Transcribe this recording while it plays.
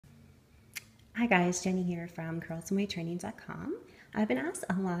Hi guys, Jennie here from curlsandwheytraining.com. I've been asked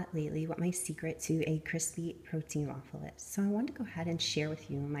a lot lately what my secret to a crispy protein waffle is, so I wanted to go ahead and share with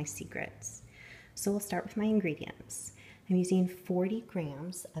you my secrets. So we'll start with my ingredients. I'm using 40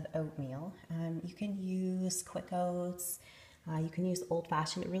 grams of oatmeal. You can use quick oats, you can use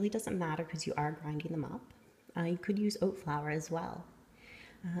old-fashioned. It really doesn't matter because you are grinding them up. You could use oat flour as well.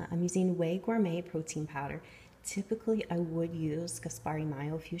 I'm using Whey Gourmet protein powder. Typically, I would use Gaspari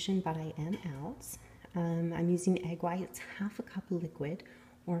Mayo Fusion, but I am out. I'm using egg whites, half a cup liquid,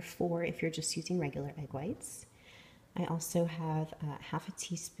 or 4 if you're just using regular egg whites. I also have half a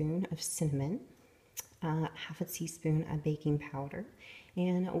teaspoon of cinnamon, half a teaspoon of baking powder,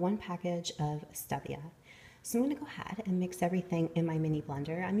 and 1 package of stevia. So I'm going to go ahead and mix everything in my mini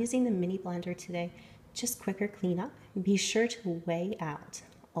blender. I'm using the mini blender today, just quicker cleanup. Be sure to weigh out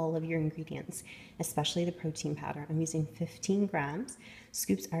all of your ingredients, especially the protein powder. I'm using 15 grams.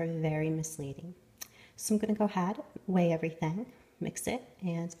 Scoops are very misleading. So I'm going to go ahead, weigh everything, mix it,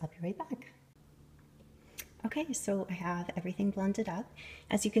 and I'll be right back. Okay, so I have everything blended up.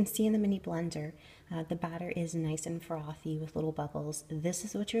 As you can see in the mini blender, the batter is nice and frothy with little bubbles. This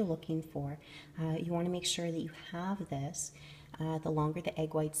is what you're looking for. You want to make sure that you have this. The longer the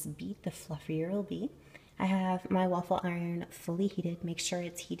egg whites beat, the fluffier it'll be. I have my waffle iron fully heated. Make sure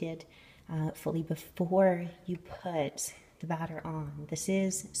it's heated fully before you put the batter on. This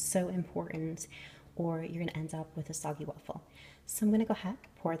is so important, or you're going to end up with a soggy waffle. So I'm going to go ahead,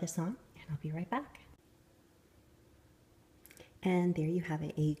 pour this on, and I'll be right back. And there you have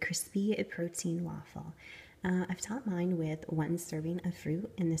it, a crispy protein waffle. I've topped mine with 1 serving of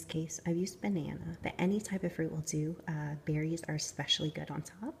fruit. In this case, I've used banana, but any type of fruit will do. Berries are especially good on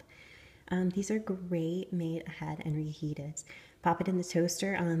top. These are great made ahead and reheated. Pop it in the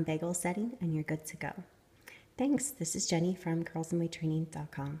toaster on bagel setting and you're good to go. Thanks. This is Jennie from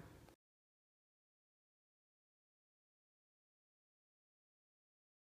curlsandwheytraining.com.